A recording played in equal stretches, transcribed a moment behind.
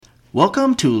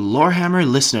Welcome to Lorehammer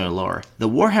Listener Lore, the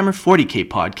Warhammer 40k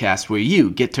podcast where you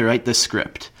get to write the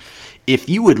script. If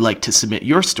you would like to submit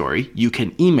your story, you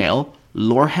can email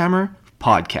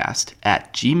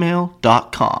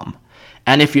lorehammerpodcast@gmail.com.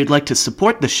 And if you'd like to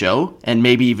support the show, and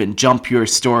maybe even jump your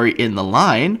story in the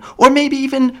line, or maybe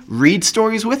even read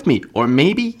stories with me, or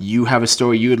maybe you have a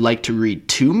story you would like to read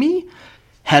to me,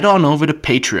 head on over to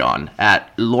Patreon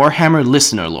at Lorehammer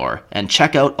Listener Lore and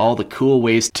check out all the cool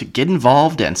ways to get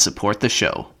involved and support the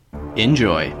show.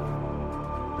 Enjoy.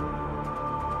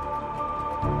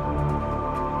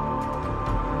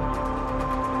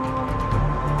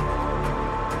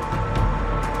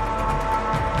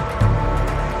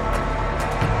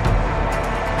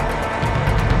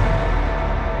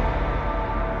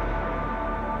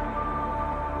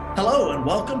 Hello and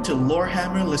welcome to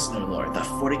Lorehammer Listener Lore, the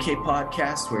 40k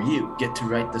podcast where you get to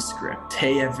write the script.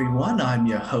 Hey everyone, I'm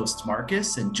your host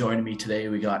Marcus, and joining me today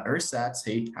we got Ursats.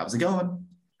 Hey, how's it going?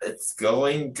 It's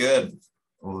going good.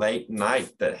 Late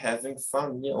night, but having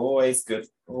fun. Yeah, always good.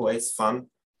 Always fun.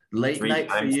 Late 3 night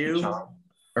for times the you, charm.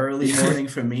 early morning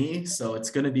for me, so it's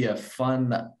going to be a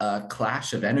fun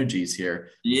clash of energies here.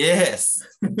 Yes.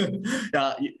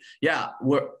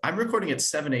 I'm recording at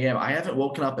 7 a.m. I haven't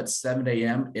woken up at 7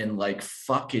 a.m. in like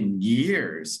fucking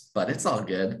years, but it's all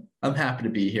good. I'm happy to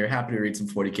be here, happy to read some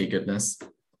 40k goodness.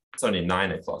 It's only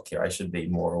 9 o'clock here. I should be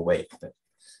more awake, but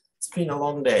it's been a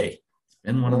long day.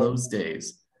 In one of those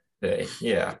days.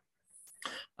 Yeah.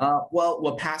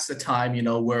 We'll pass the time,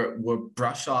 we'll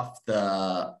brush off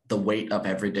the weight of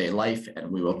everyday life,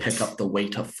 and we will pick up the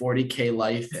weight of 40k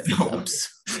life. And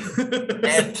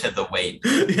Add to the weight.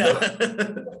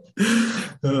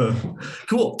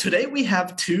 Cool. Today we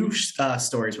have two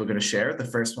stories we're going to share. The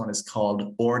first one is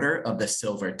called Order of the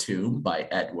Silver Tomb by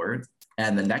Edward,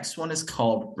 and the next one is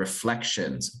called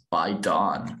Reflektionz by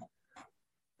Dawn.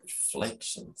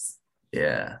 Reflektionz.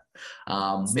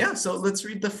 So let's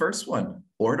read the first one.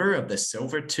 Order of the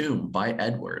Silver Tomb by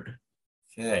Edward.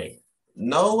 Okay.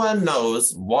 No one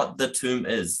knows what the tomb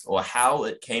is or how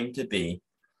it came to be,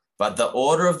 but the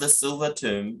Order of the Silver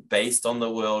Tomb, based on the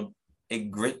word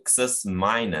Egrixis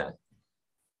Minor,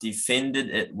 defended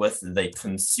it with the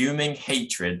consuming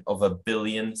hatred of 1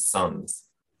 billion suns.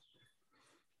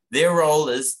 Their role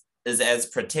is as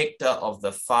protector of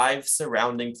the 5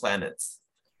 surrounding planets,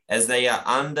 as they are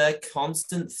under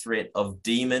constant threat of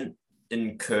demon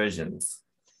incursions.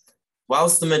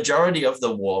 Whilst the majority of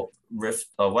the warp rifts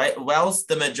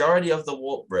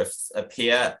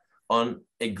appear on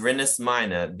Egrixis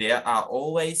Minor, there are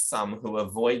always some who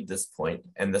avoid this point,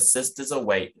 and the sisters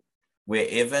await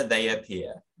wherever they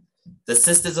appear. The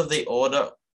sisters of the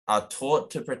order are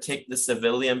taught to protect the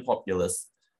civilian populace,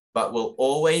 but will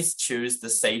always choose the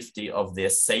safety of their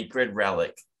sacred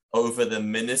relic over the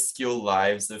minuscule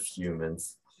lives of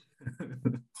humans.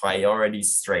 Priority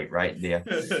straight right there.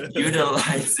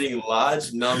 Utilizing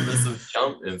large numbers of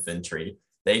jump infantry,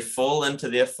 they fall into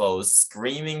their foes,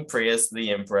 screaming prayers to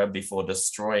the Emperor before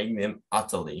destroying them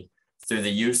utterly through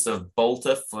the use of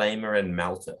bolter, flamer, and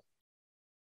melter.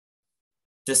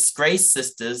 Disgraced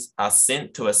sisters are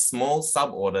sent to a small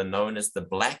suborder known as the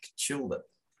Black Tulip.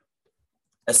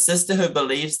 A sister who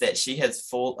believes that she has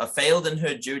failed in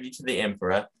her duty to the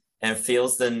Emperor and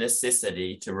feels the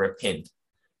necessity to repent,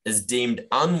 is deemed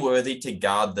unworthy to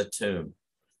guard the tomb.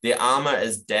 Their armor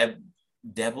is daubed,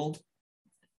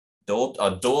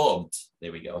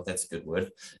 there we go, that's a good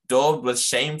word, daubed with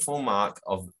shameful mark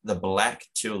of the Black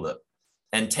Tulip,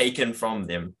 and taken from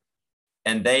them.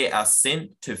 And they are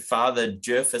sent to Father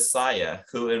Jerphasiah,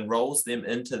 who enrolls them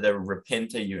into the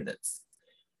Repenter units.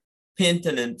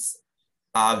 Penitents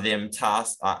are then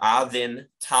tasked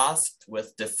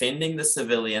with defending the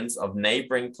civilians of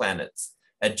neighboring planets,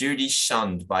 a duty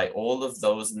shunned by all of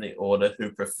those in the order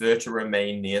who prefer to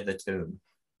remain near the tomb.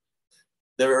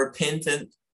 The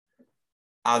repentant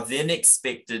are then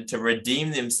expected to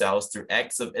redeem themselves through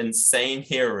acts of insane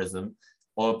heroism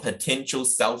or potential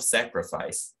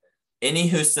self-sacrifice. Any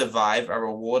who survive are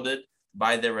rewarded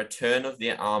by the return of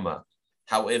their armor.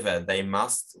 However, they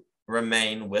must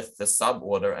remain with the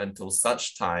suborder until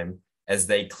such time as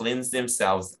they cleanse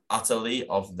themselves utterly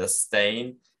of the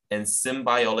stain and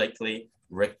symbiotically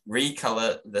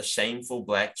recolor the shameful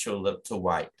Black Tulip to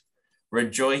white,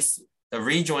 rejoin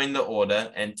the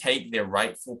order, and take their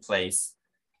rightful place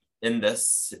in the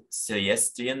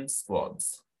Celestian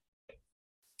squads.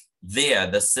 There,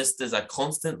 the sisters are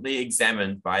constantly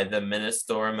examined by the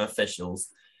Ministerium officials,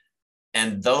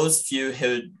 and those few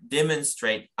who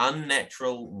demonstrate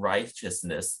unnatural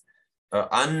righteousness or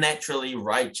unnaturally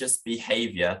righteous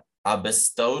behavior are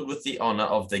bestowed with the honor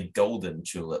of the Golden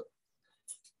Tulip.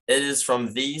 It is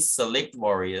from these select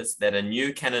warriors that a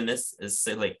new canonist is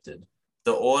selected.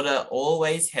 The order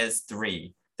always has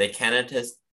three: the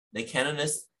canonist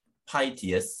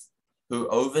Pietius, who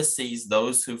oversees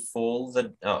those who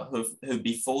who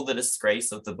befall the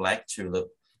disgrace of the black tulip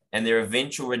and their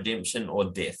eventual redemption or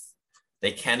death;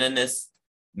 the canonist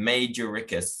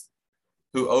Majoricus,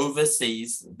 who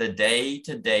oversees the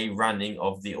day-to-day running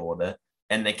of the order;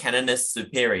 and the canonist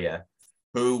superior,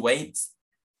 who waits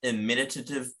in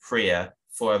meditative prayer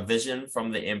for a vision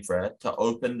from the emperor to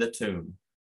open the tomb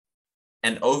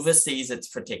and oversees its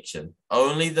protection.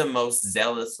 Only the most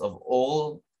zealous of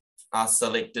all are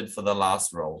selected for the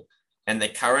last role, and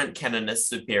the current canonist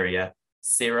superior,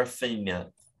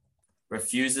 Seraphina,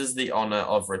 refuses the honor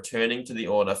of returning to the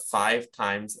order 5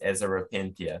 times as a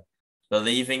repentia,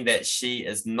 believing that she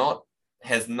has not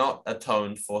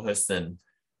atoned for her sin.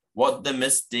 What the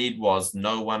misdeed was,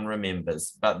 no one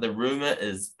remembers, but the rumor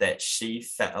is that she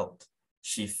failed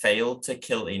to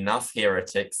kill enough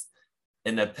heretics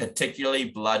in a particularly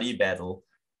bloody battle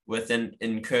with an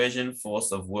incursion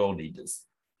force of world eaters.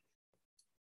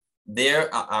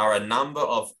 There are a number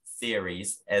of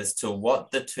theories as to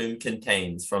what the tomb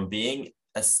contains, from being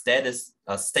a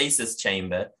stasis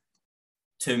chamber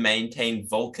to maintain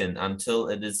Vulcan until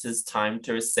it is his time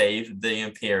to save the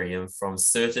Imperium from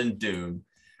certain doom,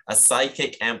 a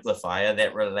psychic amplifier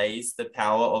that relays the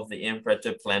power of the Emperor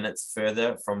to planets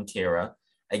further from Terra,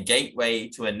 a gateway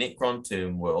to a Necron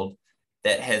tomb world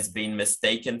that has been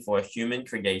mistaken for a human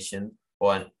creation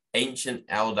or an ancient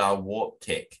Eldar warp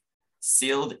tech,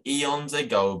 sealed eons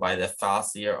ago by the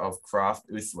Farseer of Craft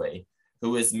Uthway,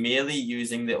 who is merely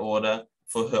using the order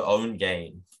for her own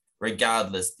gain.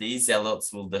 Regardless, these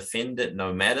zealots will defend it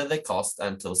no matter the cost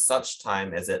until such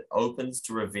time as it opens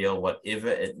to reveal whatever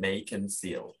it may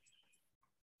conceal.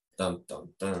 Dun, dun,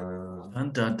 dun.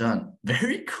 Dun, dun, dun.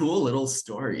 Very cool little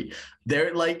story.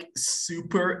 They're like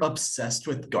super obsessed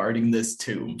with guarding this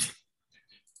tomb.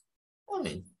 I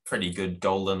mean, pretty good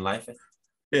golden life.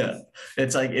 Yeah,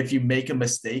 it's like if you make a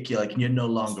mistake, you're no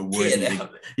longer worthy.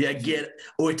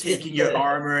 Or taking your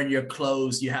armor and your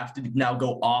clothes, you have to now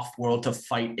go off world to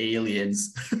fight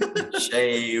aliens.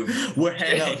 Shame. We're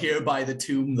hanging out here by the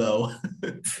tomb, though.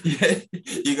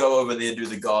 You go over there and do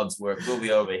the God's work. We'll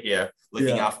be over here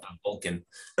looking after Vulcan.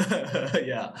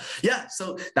 Yeah.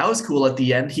 So that was cool. At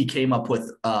the end, he came up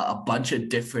with a bunch of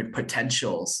different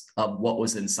potentials of what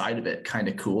was inside of it. Kind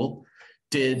of cool.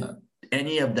 Did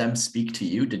any of them speak to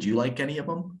you? Did you like any of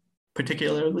them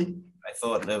particularly? I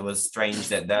thought it was strange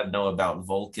that they'd know about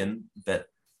Vulcan, but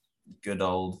good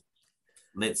old,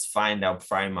 let's find our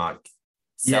Primarch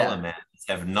Salamanders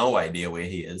have no idea where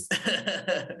he is.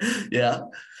 Yeah.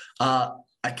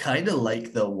 I kind of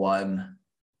like the one,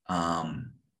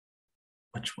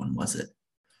 which one was it?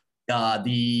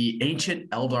 The ancient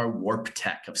Eldar warp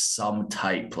tech of some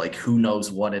type, like who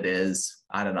knows what it is.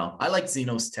 I don't know. I like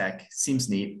Xenos tech. Seems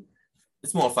neat.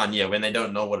 It's more fun, when they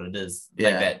don't know what it is.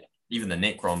 Like that, even the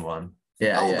Necron one.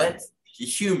 That's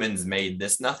humans made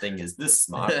this. Nothing is this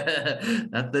smart.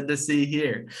 Nothing to see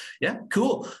here. Yeah,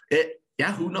 cool.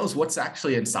 Who knows what's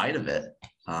actually inside of it?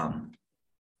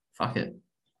 Fuck it.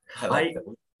 I like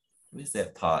that. Where's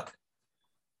that part?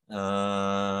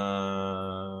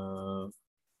 Not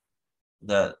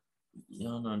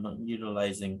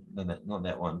utilizing. No, not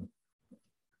that one.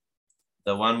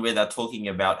 The one where they're talking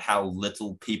about how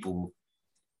little people,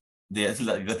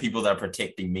 the people that are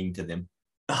protecting mean to them.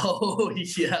 Oh,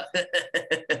 yeah.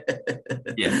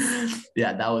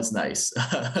 Yeah, that was nice.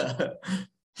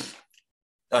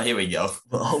 Oh, here we go.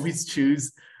 We'll always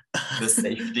choose the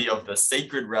safety of the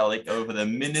sacred relic over the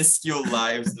minuscule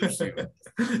lives of humans.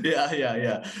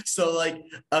 Yeah. So like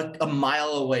a mile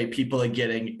away, people are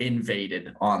getting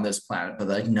invaded on this planet, but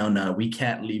like, no, we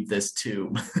can't leave this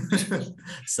tomb.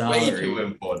 Sorry. Way too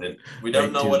important. We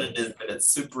don't know what it is, but it's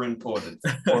super important.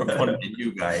 More important than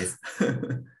you guys.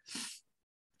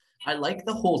 I like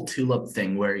the whole tulip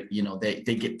thing where,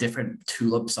 they get different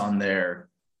tulips on their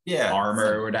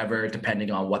armor or whatever,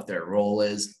 depending on what their role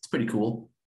is. It's pretty cool.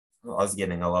 I was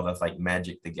getting a lot of like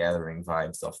Magic the Gathering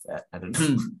vibes off that. I don't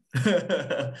know.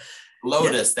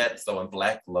 Lotus, that's the one.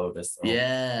 Black Lotus. Oh.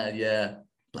 Yeah.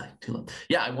 Black tulip.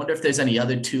 Yeah, I wonder if there's any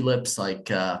other tulips like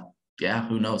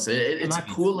who knows? It's a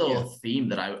cool little theme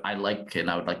that I like,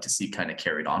 and I would like to see kind of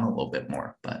carried on a little bit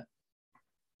more. But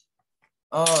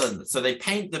so they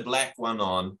paint the black one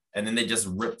on and then they just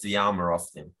rip the armor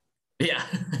off them. Yeah.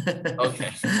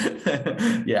 Okay.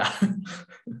 Yeah.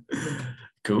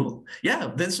 Cool. Yeah,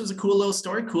 this was a cool little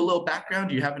story, cool little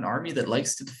background. You have an army that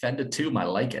likes to defend a tomb. I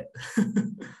like it.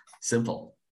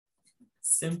 Simple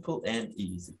and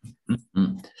easy.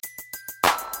 Mm-hmm.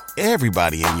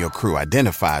 Everybody in your crew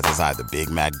identifies as either Big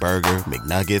Mac Burger,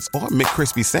 McNuggets, or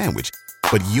McCrispy Sandwich.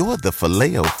 But you're the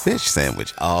Filet-O-Fish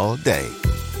Sandwich all day.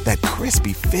 That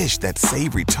crispy fish, that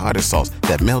savory tartar sauce,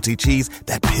 that melty cheese,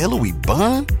 that pillowy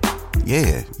bun.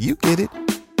 Yeah, you get it.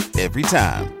 Every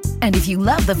time. And if you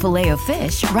love the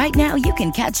Filet-O-Fish, right now you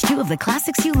can catch 2 of the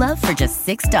classics you love for just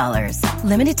 $6.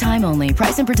 Limited time only.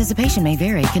 Price and participation may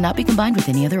vary. Cannot be combined with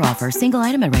any other offer. Single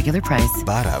item at regular price.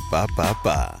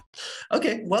 Ba-da-ba-ba-ba.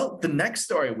 Okay, well, the next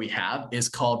story we have is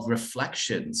called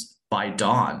Reflektionz by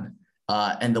Dawn.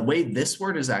 And the way this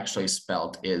word is actually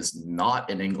spelled is not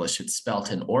in English. It's spelled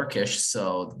in Orcish.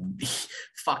 So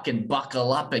fucking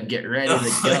buckle up and get ready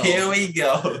to go. Here we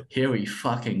go. Here we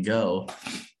fucking go.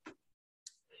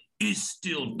 You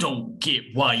still don't get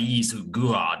why he's a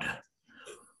god.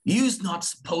 You's not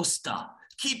supposed to.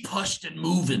 Keep pushed and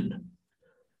moving.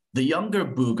 The younger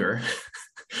booger,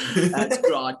 as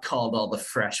Grodd called all the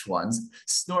fresh ones,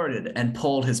 snorted and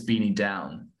pulled his beanie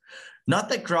down. Not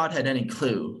that Grodd had any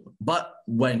clue, but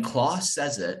when Claw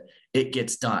says it, it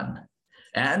gets done.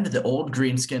 And the old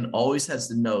greenskin always has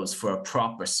the nose for a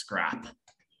proper scrap.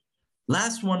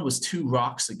 Last one was 2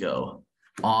 rocks ago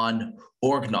on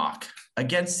Orgnok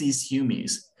against these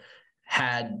Humies.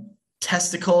 Had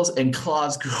testicles and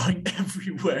claws growing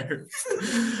everywhere.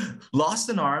 Lost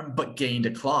an arm, but gained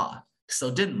a claw, so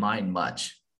didn't mind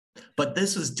much. But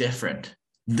this was different.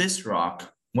 This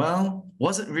rock, well,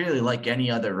 wasn't really like any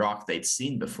other rock they'd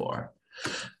seen before.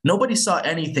 Nobody saw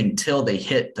anything till they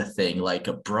hit the thing like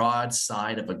a broad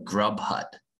side of a grub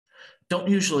hut. Don't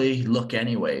usually look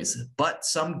anyways, but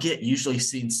some get usually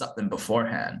seen something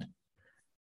beforehand.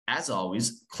 As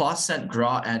always, Claw sent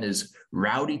Graw and his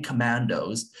rowdy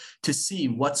commandos to see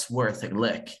what's worth a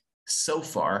lick. So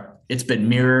far, it's been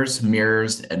mirrors,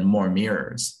 mirrors, and more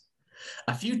mirrors.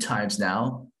 A few times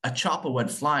now, a chopper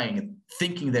went flying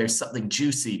thinking there's something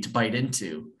juicy to bite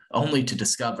into, only to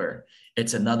discover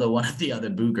it's another one of the other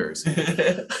boogers.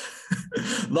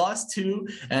 Lost 2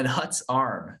 and Hut's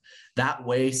arm. That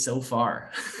way so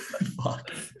far.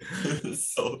 Fuck.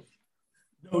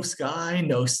 No sky,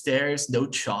 no stairs, no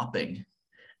chopping.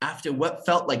 After what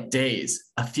felt like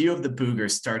days, a few of the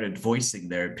boogers started voicing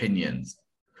their opinions.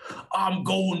 I'm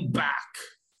going back,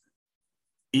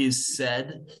 Iz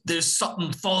said. There's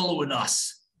something following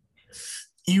us.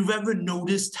 You've ever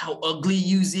noticed how ugly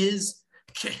yous is?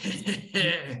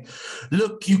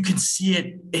 Look, you can see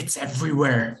it. It's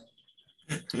everywhere.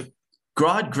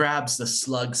 Grodd grabs the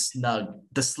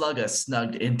slugga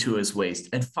snugged into his waist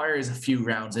and fires a few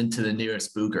rounds into the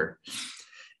nearest booger.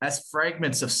 As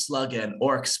fragments of slugga and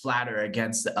orc splatter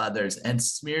against the others and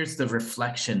smears the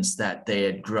reflections that they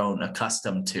had grown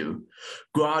accustomed to,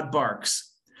 Grodd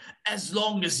barks, as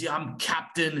long as I'm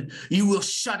captain, you will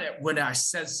shut it when I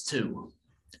says to.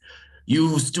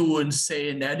 You's doing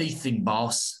saying anything,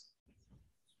 boss.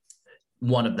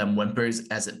 One of them whimpers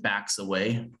as it backs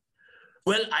away.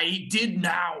 Well, I did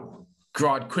now.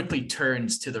 Grodd quickly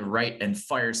turns to the right and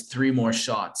fires 3 more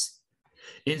shots.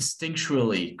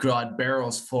 Instinctually, Grodd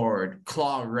barrels forward,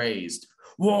 claw raised.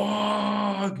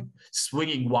 Wog!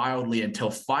 Swinging wildly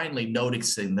until finally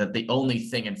noticing that the only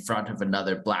thing in front of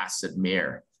another blasted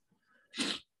mirror.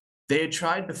 They had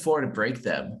tried before to break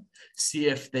them, see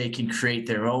if they can create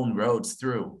their own roads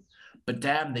through. But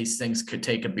damn, these things could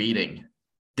take a beating.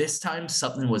 This time,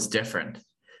 something was different.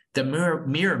 The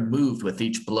mirror moved with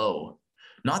each blow.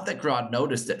 Not that Grodd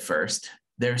noticed at first.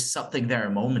 There's something there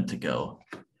a moment ago.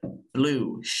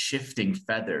 Blue, shifting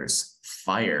feathers,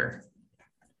 fire.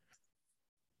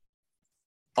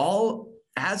 All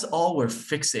were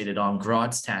fixated on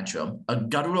Grodd's tantrum, a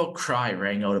guttural cry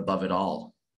rang out above it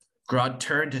all. Grodd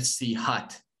turned to see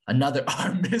Hut, another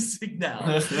arm missing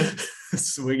now,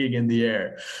 swinging in the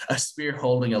air, a spear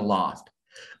holding aloft.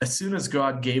 As soon as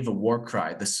Grodd gave a war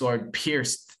cry, the sword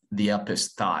pierced the up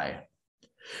his thigh.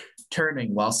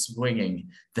 Turning while swinging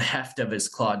the heft of his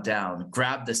claw down,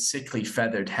 grabbed the sickly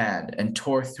feathered hand and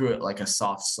tore through it like a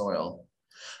soft soil.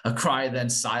 A cry then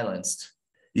silenced.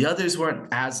 The others weren't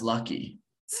as lucky.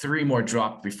 3 more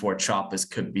dropped before Choppas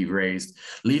could be raised,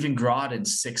 leaving Grodd and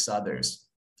 6 others.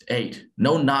 8,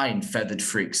 no 9 feathered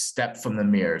freaks stepped from the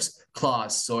mirrors,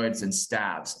 claws, swords, and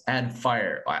stabs, and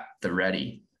fire at the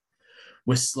ready.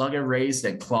 With slugger raised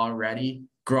and claw ready,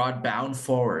 Grodd bound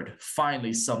forward,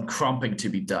 finally some crumping to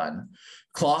be done.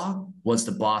 Claw was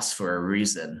the boss for a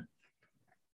reason.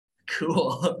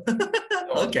 Cool.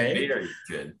 Okay. Very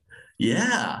good.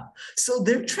 Yeah. So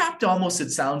they're trapped almost,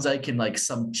 it sounds like, in like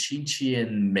some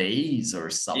Chinchian maze or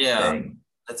something. Yeah,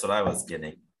 that's what I was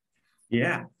getting.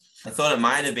 Yeah. I thought it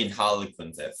might have been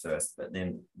Harlequins at first, but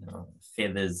then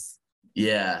feathers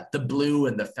Yeah, the blue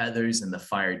and the feathers and the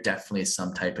fire definitely is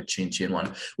some type of Chinchian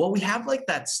one. Well, we have like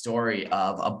that story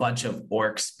of a bunch of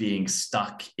orcs being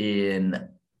stuck in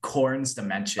Korn's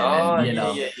dimension, Oh, and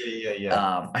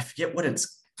yeah. I forget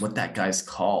what that guy's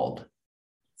called.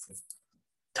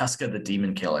 Tuska the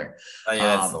Demon Killer. Oh,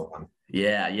 yeah, that's the one.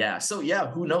 Yeah. So yeah,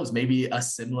 who knows? Maybe a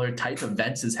similar type of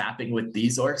event is happening with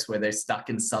these orcs where they're stuck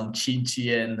in some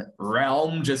Chinchian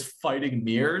realm just fighting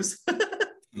mirrors.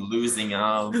 Losing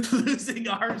arms. Losing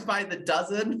arms by the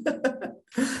dozen.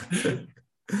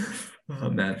 Oh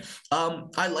man.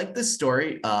 I like this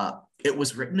story. It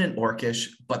was written in Orcish,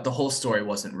 but the whole story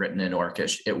wasn't written in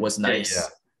Orcish. It was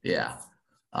nice. Yeah.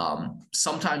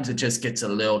 Sometimes it just gets a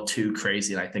little too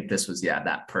crazy, and I think this was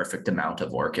that perfect amount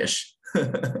of Orcish.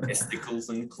 Testicles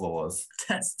and claws.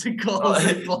 Testicles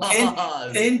and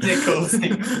claws. Tentacles.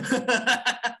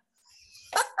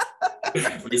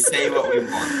 We say what we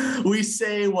want. We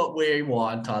say what we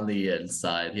want on the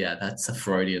inside. Yeah, that's a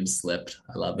Freudian slip.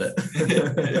 I love it.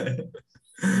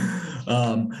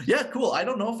 Yeah, cool. I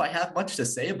don't know if I have much to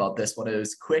say about this one. It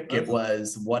was quick. It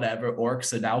was whatever.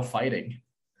 Orcs are now fighting.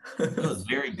 It was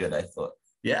very good, I thought.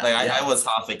 Yeah. I was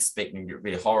half expecting it to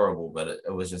be horrible, but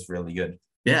it was just really good.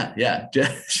 Yeah.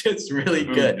 Just really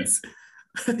good.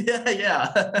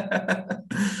 Yeah.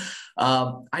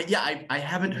 I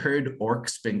haven't heard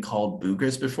orcs been called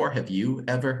boogers before. Have you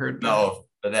ever heard that? No,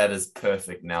 but that is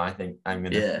perfect now. I think I'm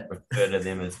gonna refer to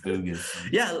them as boogers.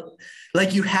 Yeah,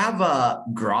 like you have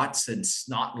grots and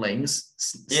snotlings.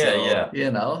 Yeah.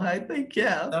 You know, I think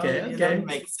okay. That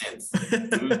makes sense.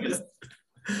 Boogers.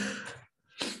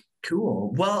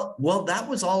 Cool. Well, that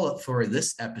was all for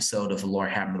this episode of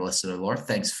Lorehammer Listener Lore.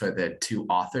 Thanks for the two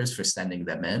authors for sending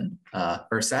them in.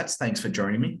 Ursats, thanks for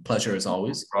joining me. Pleasure as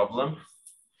always. No problem.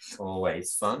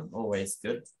 Always fun. Always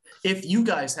good. If you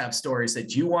guys have stories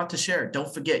that you want to share,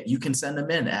 don't forget, you can send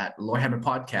them in at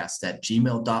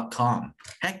lorehammerpodcast@gmail.com.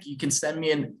 Heck, you can send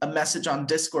me a message on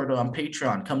Discord or on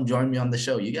Patreon. Come join me on the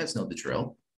show. You guys know the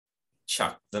drill.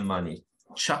 Chuck the money.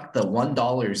 Chuck the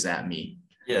 $1 at me.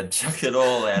 Yeah, chuck it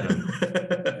all at him.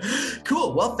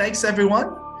 Cool. Well, thanks,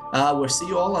 everyone. We'll see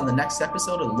you all on the next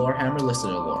episode of Lorehammer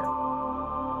Listener Lore.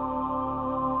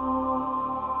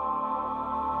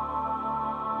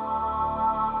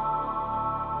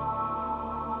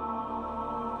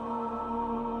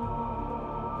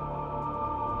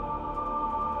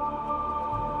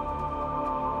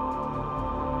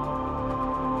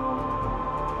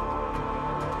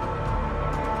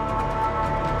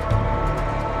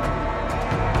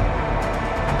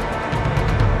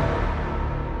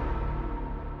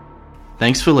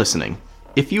 Thanks for listening.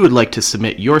 If you would like to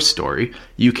submit your story,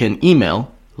 you can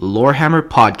email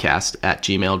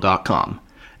lorehammerpodcast@gmail.com.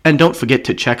 And don't forget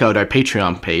to check out our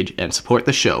Patreon page and support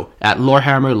the show at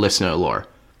Lorehammer Listener Lore.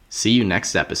 See you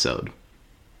next episode.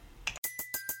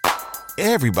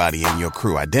 Everybody in your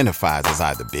crew identifies as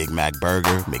either Big Mac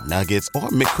Burger, McNuggets, or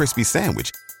McCrispy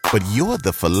Sandwich. But you're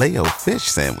the Filet-O-Fish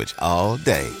Sandwich all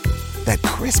day. That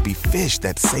crispy fish,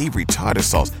 that savory tartar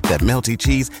sauce, that melty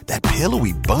cheese, that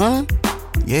pillowy bun.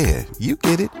 Yeah, you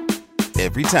get it.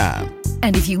 Every time.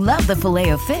 And if you love the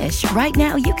Filet-O-Fish, right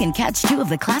now you can catch two of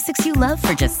the classics you love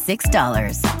for just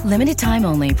 $6. Limited time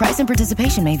only. Price and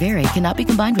participation may vary. Cannot be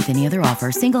combined with any other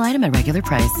offer. Single item at regular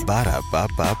price.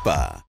 Ba-da-ba-ba-ba.